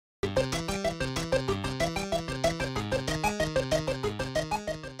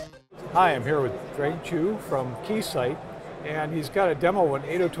Hi, I'm here with Jue from Keysight, and he's got a demo of an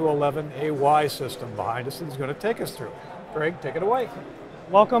 802.11ay system behind us that he's going to take us through. Greg, take it away.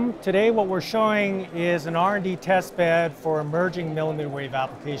 Welcome. Today what we're showing is an R&D test bed for emerging mmWave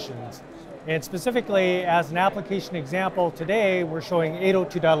applications. And specifically, as an application example, today we're showing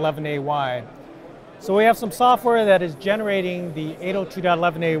 802.11ay. So we have some software that is generating the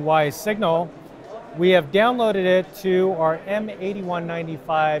 802.11ay signal. We have downloaded it to our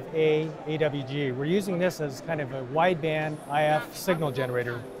M8195A AWG. We're using this as kind of a wideband IF signal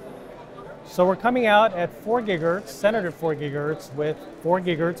generator. So we're coming out at 4 gigahertz, centered at 4 gigahertz with 4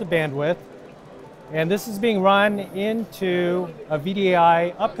 gigahertz of bandwidth. And this is being run into a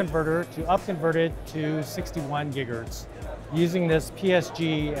VDI up converter to up convert it to 61 gigahertz using this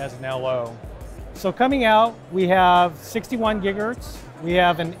PSG as an LO. So coming out, we have 61 gigahertz, we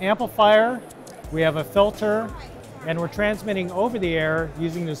have an amplifier, we have a filter, and we're transmitting over the air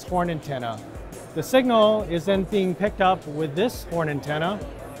using this horn antenna. The signal is then being picked up with this horn antenna.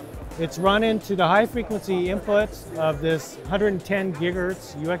 It's run into the high frequency inputs of this 110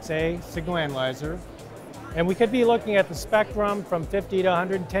 gigahertz UXA signal analyzer. And we could be looking at the spectrum from 50 to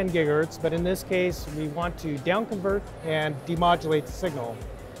 110 gigahertz, but in this case, we want to down convert and demodulate the signal.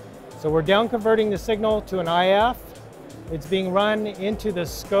 So we're down converting the signal to an IF. It's being run into the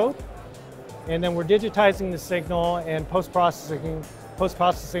scope, and then we're digitizing the signal and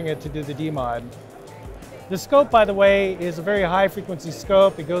post-processing it to do the demod. The scope, by the way, is a very high frequency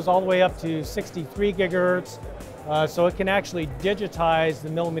scope. It goes all the way up to 63 gigahertz, so it can actually digitize the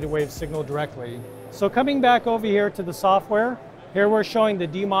mmWave signal directly. So coming back over here to the software, here we're showing the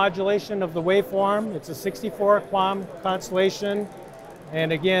demodulation of the waveform. It's a 64 QAM constellation.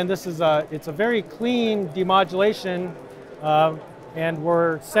 And again, it's a very clean demodulation, and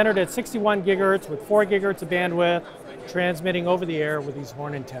we're centered at 61 gigahertz with 4 gigahertz of bandwidth, transmitting over the air with these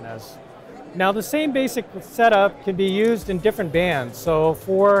horn antennas. Now the same basic setup can be used in different bands. So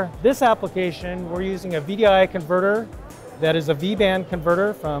for this application, we're using a VDI converter that is a V-band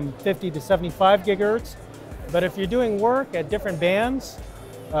converter from 50 to 75 gigahertz. But if you're doing work at different bands,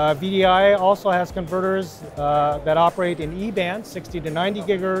 VDI also has converters that operate in E-band, 60 to 90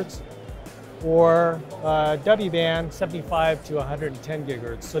 gigahertz, or W-band, 75 to 110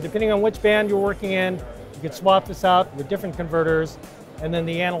 gigahertz. So depending on which band you're working in, you can swap this out with different converters, and then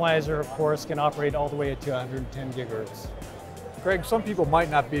the analyzer, of course, can operate all the way to 110 gigahertz. Greg, some people might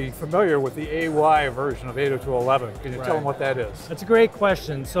not be familiar with the AY version of 802.11. Can you tell them what that is? That's a great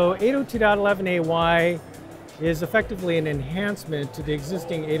question. So 802.11ay is effectively an enhancement to the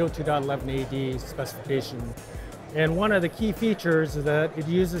existing 802.11ad specification. And one of the key features is that it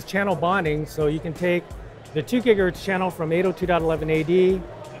uses channel bonding, so you can take the 2 gigahertz channel from 802.11ad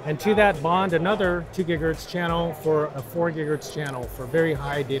and to that bond another 2 gigahertz channel for a 4 gigahertz channel for very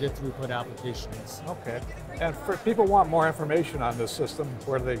high data throughput applications. Okay. And if people want more information on this system,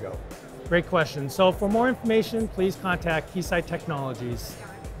 where do they go? Great question. So for more information, please contact Keysight Technologies.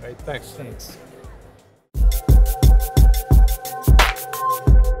 Great, thanks. Thanks.